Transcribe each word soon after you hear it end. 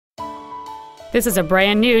This is a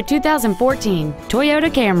brand new 2014 Toyota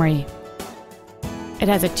Camry. It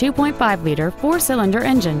has a 2.5-liter four-cylinder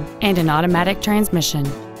engine and an automatic transmission.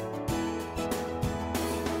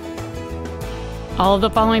 All of the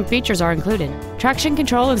following features are included: traction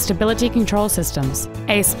control and stability control systems,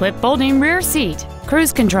 a split folding rear seat,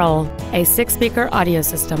 cruise control, a 6-speaker audio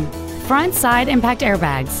system, front side impact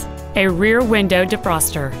airbags, a rear window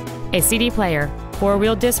defroster, a CD player,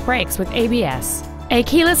 4-wheel disc brakes with ABS, a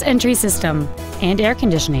keyless entry system, and air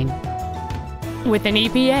conditioning. With an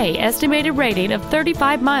EPA estimated rating of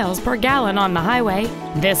 35 miles per gallon on the highway,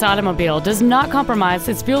 this automobile does not compromise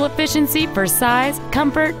its fuel efficiency for size,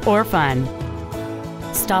 comfort, or fun.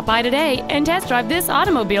 Stop by today and test drive this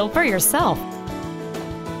automobile for yourself.